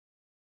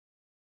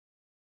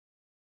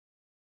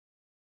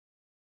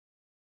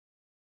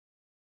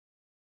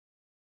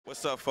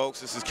What's up,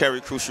 folks? This is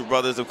Kerry, Crucial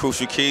Brothers of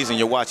Krucial Keys, and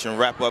you're watching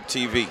Wrap Up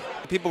TV.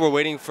 People were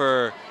waiting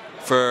for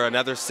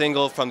another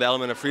single from the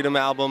Element of Freedom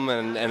album,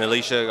 and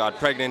Alicia got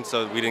pregnant,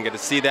 so we didn't get to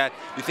see that.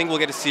 Do you think we'll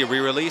get to see a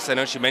re-release? I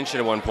know she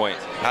mentioned at one point.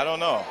 I don't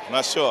know. I'm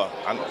not sure.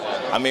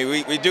 I mean,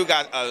 we do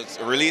got a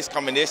release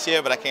coming this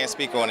year, but I can't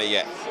speak on it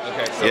yet.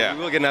 Okay, so yeah, we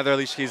will get another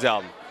Alicia Keys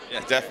album. Yeah,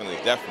 definitely,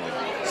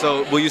 definitely.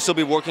 So will you still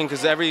be working,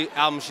 because every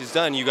album she's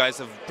done, you guys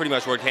have pretty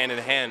much worked hand in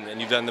hand,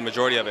 and you've done the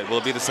majority of it. Will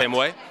it be the same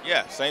way?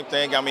 Yeah, same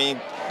thing. I mean,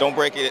 don't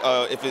break it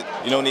if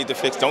you don't need to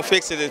fix. Don't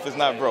fix it if it's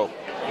not broke,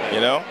 you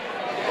know?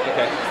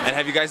 Okay. And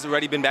have you guys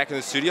already been back in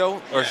the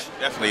studio? Or? Yeah,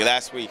 definitely.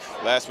 Last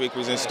week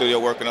was in the studio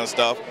working on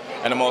stuff,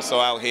 and I'm also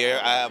out here.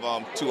 I have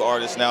 2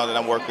 artists now that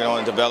I'm working on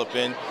and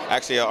developing.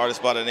 Actually, an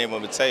artist by the name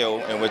of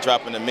Mateo, and we're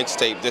dropping a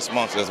mixtape this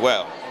month as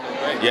well.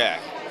 Great. Yeah.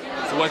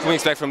 So what can we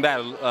expect from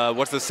that?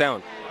 What's the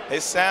sound?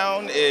 His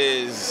sound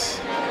is,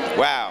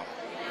 wow,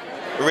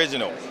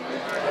 original.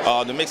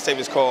 The mixtape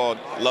is called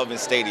Love in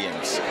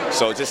Stadiums.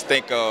 So just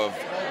think of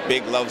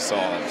big love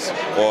songs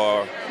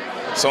or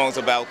songs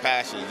about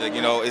passion.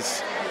 You know,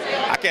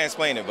 I can't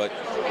explain it, but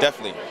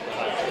definitely,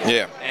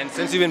 yeah. And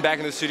since you've been back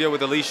in the studio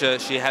with Alicia,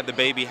 she had the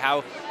baby.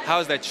 How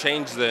has that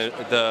changed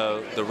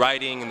the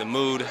writing and the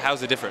mood?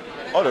 How's it different?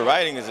 Oh, the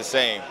writing is the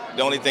same.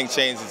 The only thing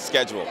changed is the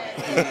schedule.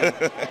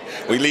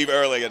 We leave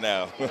earlier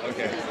now.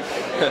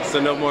 Okay.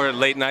 So no more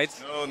late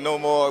nights? No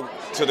more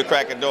to the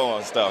crack of dawn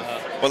and stuff.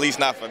 Well, at least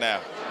not for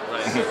now.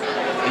 Right.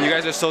 And you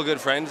guys are still good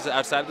friends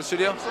outside the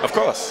studio? Of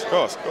course.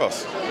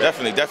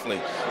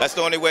 Definitely. That's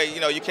the only way,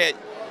 you can't.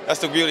 That's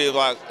the beauty of,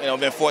 I've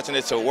been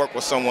fortunate to work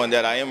with someone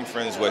that I am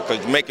friends with,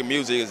 because making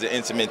music is an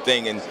intimate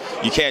thing, and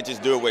you can't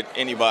just do it with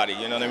anybody,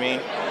 you know what I mean?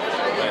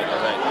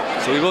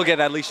 Right. So we will get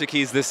Alicia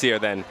Keys this year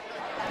then?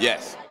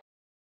 Yes.